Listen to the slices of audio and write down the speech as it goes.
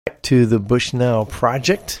To the Bushnell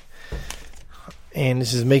Project, and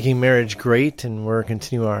this is Making Marriage Great, and we're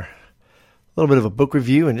continuing our little bit of a book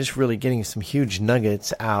review and just really getting some huge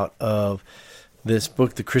nuggets out of this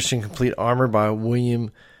book, The Christian Complete Armour by William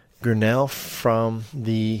Gurnall from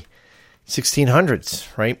the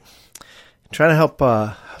 1600s, right? Trying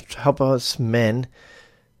to help us men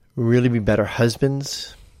really be better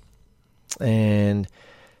husbands, and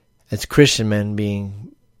as Christian men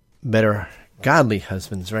being better godly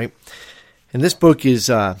husbands, right? And this book is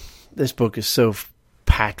so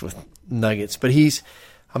packed with nuggets. But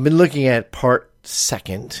I've been looking at part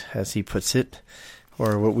second, as he puts it,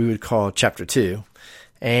 or what we would call chapter 2,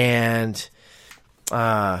 and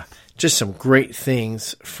just some great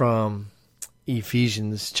things from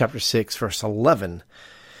Ephesians chapter 6, verse 11.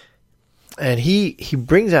 And he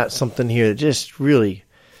brings out something here that just really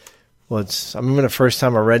was. I remember the first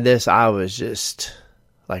time I read this, I was just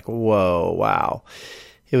like, whoa, wow.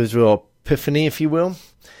 It was a real epiphany, if you will.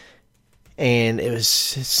 And it was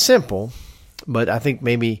simple, but I think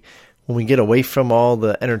maybe when we get away from all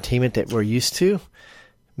the entertainment that we're used to,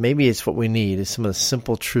 maybe it's what we need, is some of the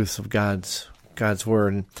simple truths of God's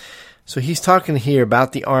word. And so he's talking here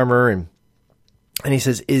about the armor, and he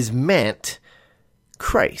says, is meant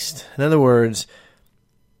Christ. In other words,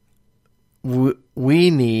 we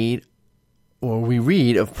need, or we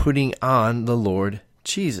read of putting on the Lord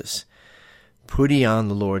Jesus. Putting on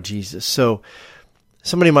the Lord Jesus. So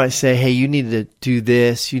somebody might say, hey, you need to do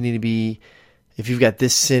this. You need to be, if you've got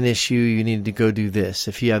this sin issue, you need to go do this.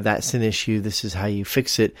 If you have that sin issue, this is how you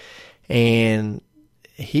fix it. And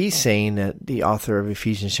he's saying that the author of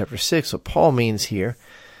Ephesians chapter 6, what Paul means here,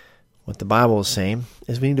 what the Bible is saying,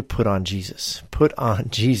 is we need to put on Jesus. Put on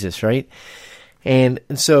Jesus, right? And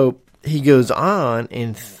so he goes on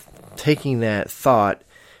in taking that thought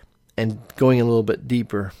and going a little bit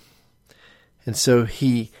deeper. And so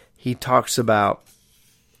he talks about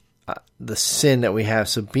the sin that we have.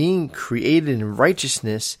 So being created in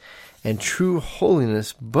righteousness and true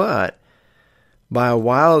holiness, but by a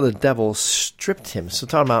while the devil stripped him. So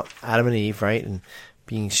talking about Adam and Eve, right? And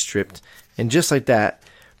being stripped. And just like that,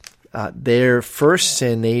 their first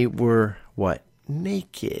sin, they were what?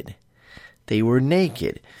 Naked. They were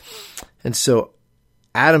naked. And so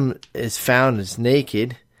Adam is found as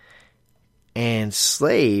naked, and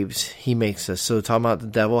slaves he makes us. So talking about the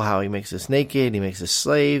devil, how he makes us naked, he makes us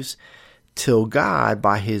slaves, till God,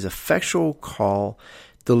 by his effectual call,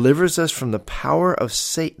 delivers us from the power of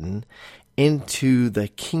Satan into the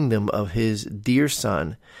kingdom of his dear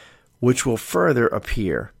Son, which will further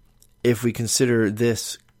appear if we consider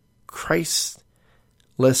this Christless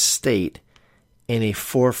state in a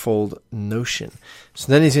fourfold notion.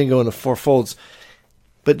 So then he's going to go into four folds.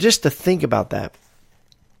 But just to think about that.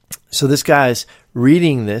 So this guy's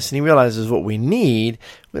reading this, and he realizes what we need.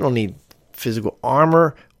 We don't need physical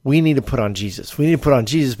armor. We need to put on Jesus. We need to put on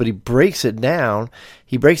Jesus, but he breaks it down.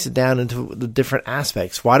 He breaks it down into the different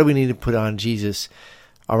aspects. Why do we need to put on Jesus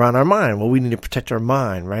around our mind? Well, we need to protect our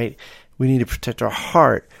mind, right? We need to protect our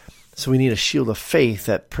heart. So we need a shield of faith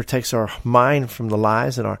that protects our mind from the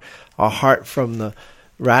lies and our heart from the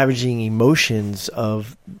ravaging emotions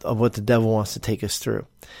of what the devil wants to take us through.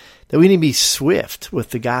 That we need to be swift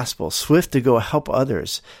with the gospel, swift to go help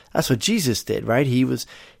others. That's what Jesus did, right? He was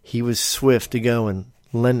swift to go and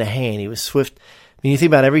lend a hand. He was swift. I mean, you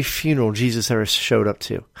think about every funeral Jesus ever showed up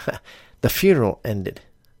to. The funeral ended.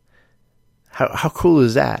 How cool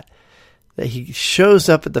is that? That he shows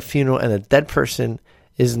up at the funeral and a dead person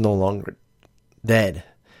is no longer dead.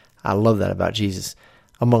 I love that about Jesus,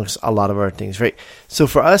 amongst a lot of other things, right? So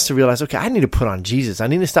for us to realize, okay, I need to put on Jesus. I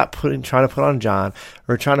need to stop trying to put on John,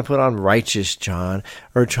 or trying to put on righteous John,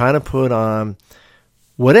 or trying to put on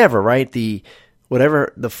whatever, right?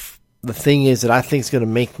 Whatever the thing is that I think is going to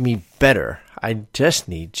make me better. I just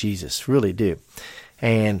need Jesus, really do.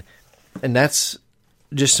 And that's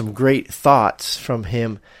just some great thoughts from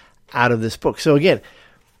him out of this book. So again,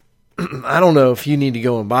 I don't know if you need to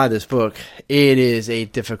go and buy this book. It is a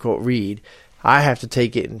difficult read. I have to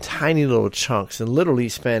take it in tiny little chunks and literally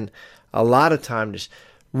spend a lot of time just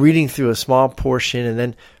reading through a small portion and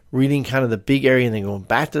then reading kind of the big area and then going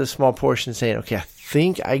back to the small portion and saying, okay, I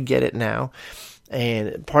think I get it now.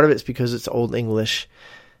 And part of it's because it's Old English.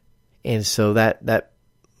 And so that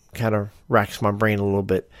kind of racks my brain a little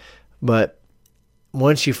bit. But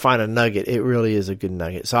once you find a nugget, it really is a good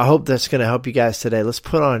nugget. So I hope that's going to help you guys today. Let's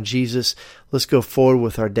put on Jesus. Let's go forward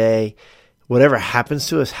with our day. Whatever happens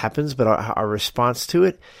to us happens, but our response to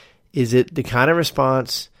it, is it the kind of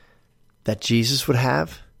response that Jesus would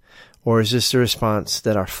have? Or is this the response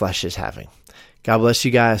that our flesh is having? God bless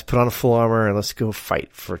you guys. Put on a full armor and let's go fight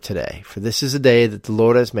for today. For this is a day that the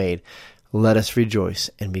Lord has made. Let us rejoice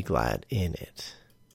and be glad in it.